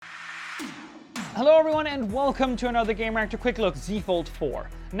Hello everyone and welcome to another Gamereactor Quick Look, Z Fold 4.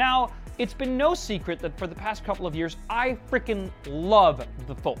 Now, it's been no secret that for the past couple of years, I freaking love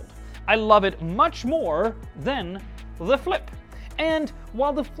the Fold. I love it much more than the Flip. And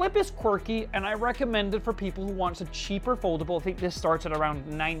while the Flip is quirky and I recommend it for people who want a cheaper foldable, I think this starts at around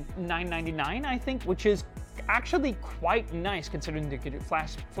 $9.99, I think, which is actually quite nice considering they get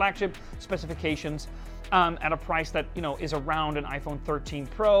flagship specifications at a price that, you know, is around an iPhone 13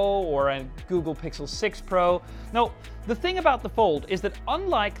 Pro or a Google Pixel 6 Pro. Now, the thing about the Fold is that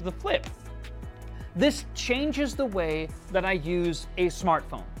unlike the Flip, this changes the way that I use a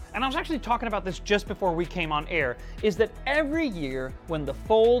smartphone. And I was actually talking about this just before we came on air, is that every year when the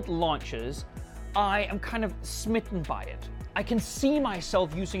Fold launches, I am kind of smitten by it. I can see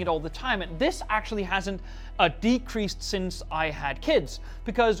myself using it all the time, and this actually hasn't decreased since I had kids,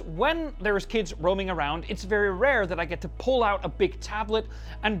 because when there's kids roaming around, it's very rare that I get to pull out a big tablet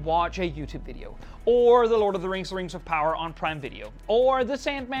and watch a YouTube video, or The Lord of the Rings, Rings of Power on Prime Video, or The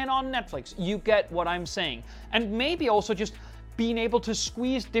Sandman on Netflix. You get what I'm saying. And maybe also just being able to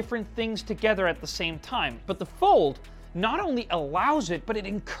squeeze different things together at the same time. But the Fold not only allows it, but it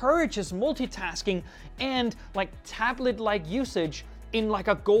encourages multitasking and like tablet-like usage in like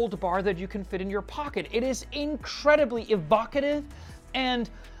a gold bar that you can fit in your pocket. It is incredibly evocative, and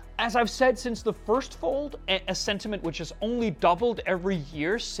as I've said since the first Fold, a sentiment which has only doubled every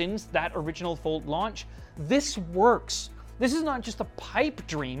year since that original Fold launch, this works. This is not just a pipe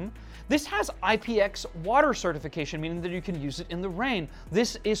dream. This has IPX water certification, meaning that you can use it in the rain.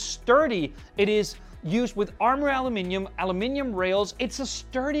 This is sturdy. It is used with Armor aluminum rails. It's a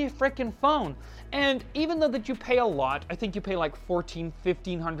sturdy frickin' phone. And even though that you pay a lot, I think you pay like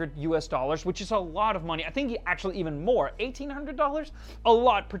 $1,500 US, which is a lot of money. I think actually even more, $1,800? A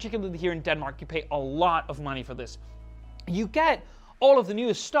lot, particularly here in Denmark, you pay a lot of money for this. You get all of the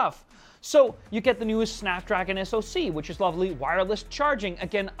newest stuff. So you get the newest Snapdragon SoC, which is lovely, wireless charging,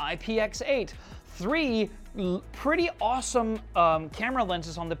 again IPX8, 3 pretty awesome camera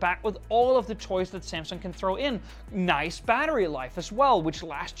lenses on the back with all of the toys that Samsung can throw in. Nice battery life as well, which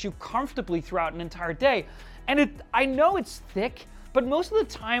lasts you comfortably throughout an entire day. And I know it's thick, but most of the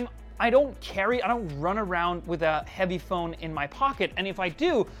time I don't run around with a heavy phone in my pocket. And if I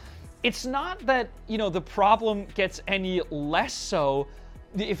do, it's not that, you know, the problem gets any less so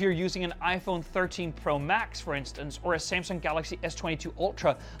if you're using an iPhone 13 Pro Max, for instance, or a Samsung Galaxy S22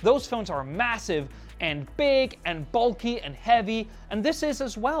 Ultra. Those phones are massive and big and bulky and heavy, and this is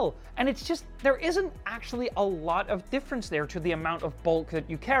as well. And it's just, there isn't actually a lot of difference there to the amount of bulk that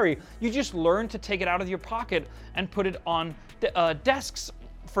you carry. You just learn to take it out of your pocket and put it on desks.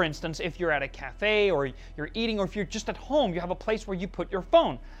 For instance, if you're at a cafe or you're eating, or if you're just at home, you have a place where you put your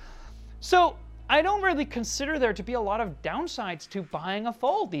phone. So I don't really consider there to be a lot of downsides to buying a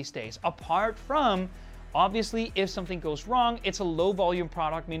Fold these days, apart from, obviously, if something goes wrong, it's a low volume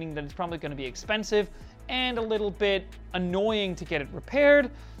product, meaning that it's probably going to be expensive and a little bit annoying to get it repaired,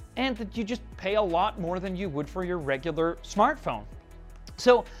 and that you just pay a lot more than you would for your regular smartphone.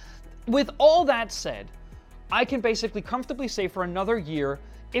 So with all that said, I can basically comfortably say for another year,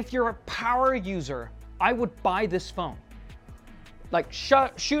 if you're a power user, I would buy this phone. Like,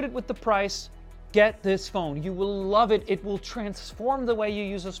 shoot it with the price. Get this phone. You will love it. It will transform the way you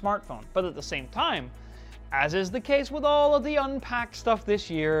use a smartphone. But at the same time, as is the case with all of the unpacked stuff this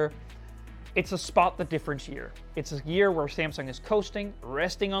year, it's a spot the difference year. It's a year where Samsung is coasting,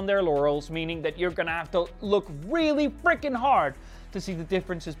 resting on their laurels, meaning that you're gonna have to look really freaking hard to see the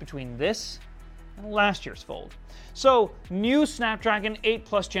differences between this and last year's Fold. So, new Snapdragon 8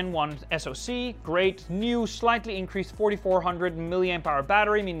 Plus Gen 1 SoC, great. New, slightly increased 4400 milliamp hour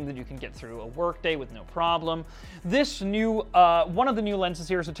battery, meaning that you can get through a workday with no problem. This new, one of the new lenses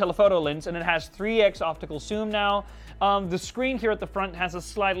here is a telephoto lens, and it has 3x optical zoom now. The screen here at the front has a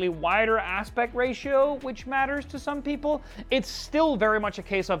slightly wider aspect ratio, which matters to some people. It's still very much a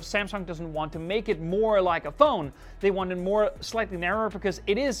case of Samsung doesn't want to make it more like a phone. They want it more slightly narrower because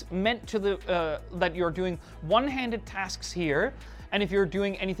it is meant to that you're doing one-handed tasks here, and if you're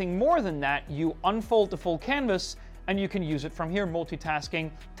doing anything more than that, you unfold the full canvas and you can use it from here,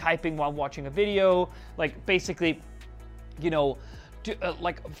 multitasking, typing while watching a video, like basically, you know,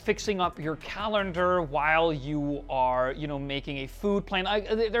 like fixing up your calendar while you are, you know, making a food plan.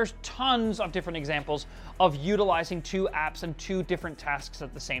 There's tons of different examples of utilizing two apps and two different tasks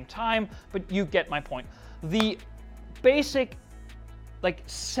at the same time, but you get my point. The basic, like,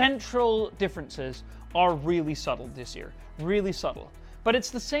 central differences are really subtle this year, really subtle. But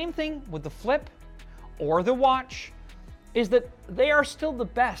it's the same thing with the Flip or the Watch, is that they are still the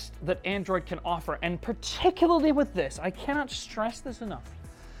best that Android can offer, and particularly with this, I cannot stress this enough.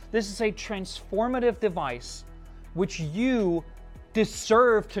 This is a transformative device which you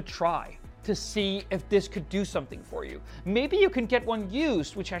deserve to try to see if this could do something for you. Maybe you can get one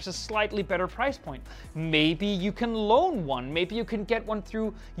used, which has a slightly better price point. Maybe you can loan one. Maybe you can get one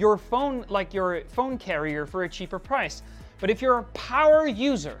through your phone, like your phone carrier, for a cheaper price. But if you're a power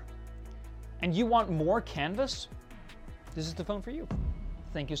user and you want more canvas, this is the phone for you.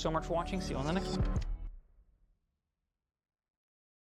 Thank you so much for watching. See you on the next one.